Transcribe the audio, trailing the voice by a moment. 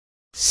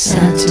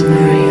Santa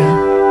Maria,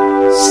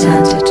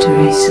 Santa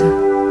Teresa,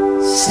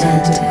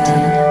 Santa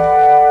Anna,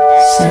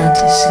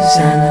 Santa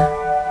Susanna,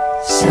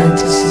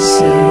 Santa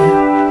Cecilia,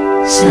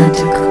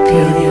 Santa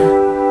Coppelia,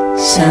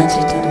 Santa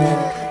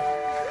Domenica,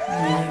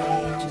 Mary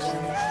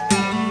Angelica,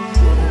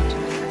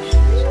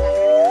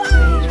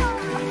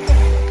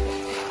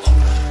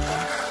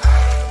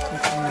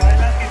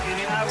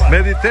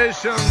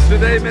 Meditation,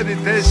 today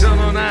meditation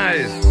on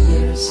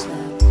ice.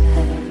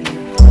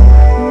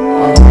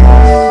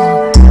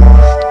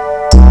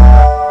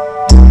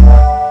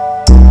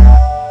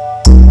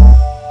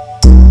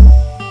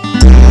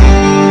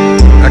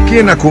 Aquí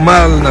en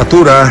Akumal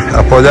Natura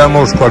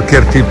apoyamos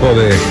cualquier tipo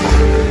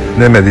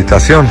de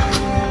meditación.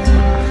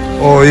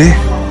 Hoy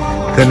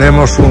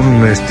tenemos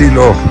un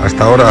estilo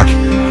hasta ahora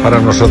para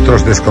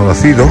nosotros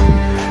desconocido,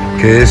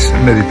 que es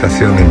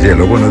meditación en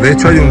hielo. Bueno, de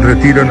hecho hay un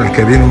retiro en el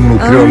que viene un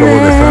nutriólogo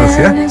de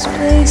Francia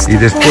y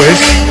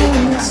después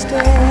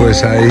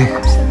pues hay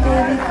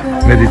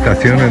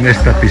meditación en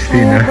esta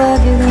piscina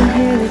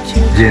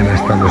llena,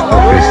 están los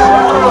toques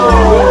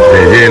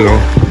de hielo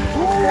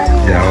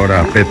y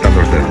ahora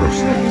pétalos de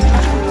rosa.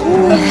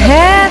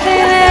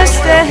 Una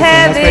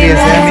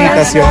experiencia de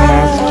meditación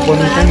más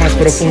bonita, más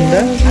profunda,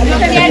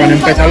 se ponen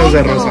pétalos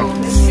de rosa.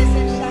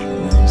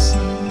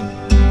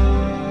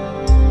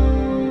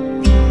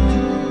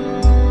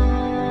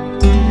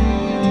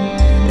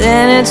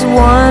 Then it's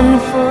one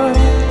foot,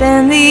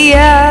 then the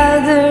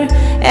other,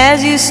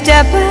 as you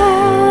step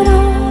out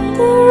on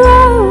the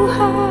road.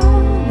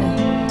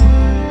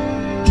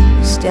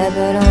 Step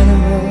out on the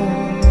road.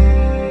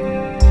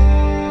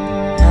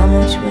 How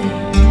much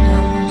weight,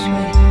 how much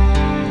weight?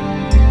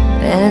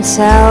 Then it's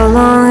how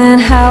long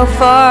and how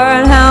far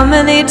and how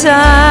many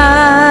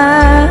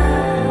times.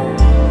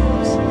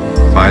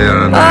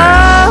 Fire and ice.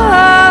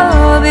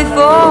 Oh,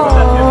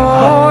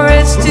 before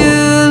it's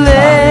too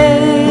late.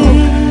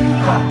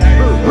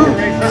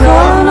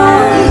 Calling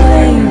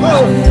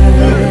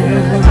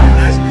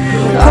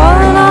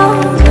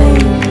all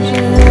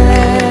angels,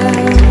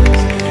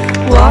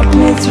 walk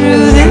me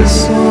through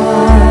this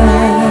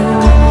one,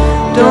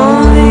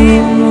 don't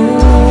leave me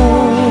alone.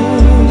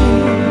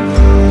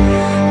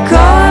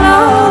 Calling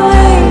all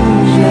angels,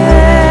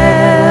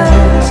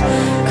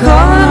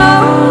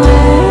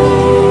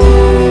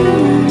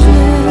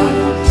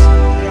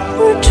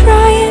 we're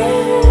trying,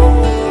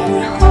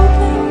 we're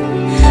hoping,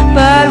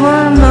 but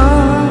we're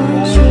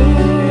not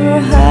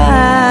sure how.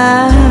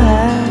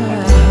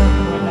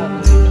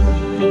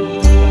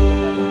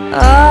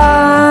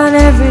 On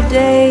every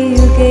day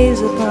you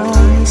gaze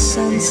upon the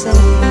sunset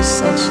with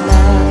such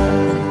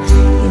love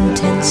and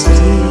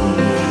intensity.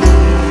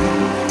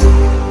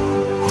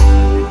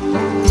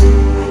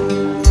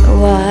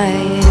 Why,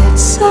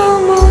 it's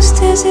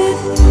almost as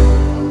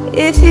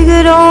if you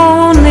could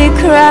only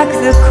crack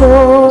the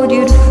code,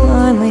 you'd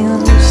finally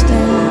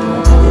understand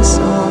what this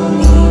all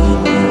means.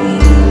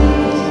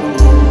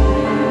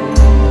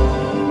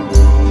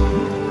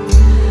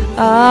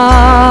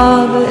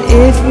 Ah, but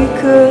if you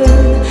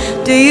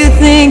could, do you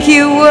think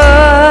you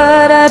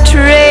would? I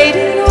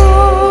traded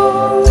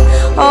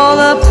all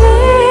the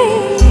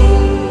pain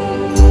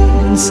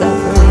and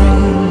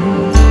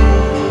suffering.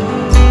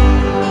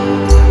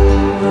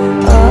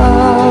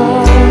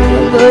 Oh,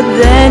 but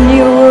then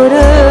you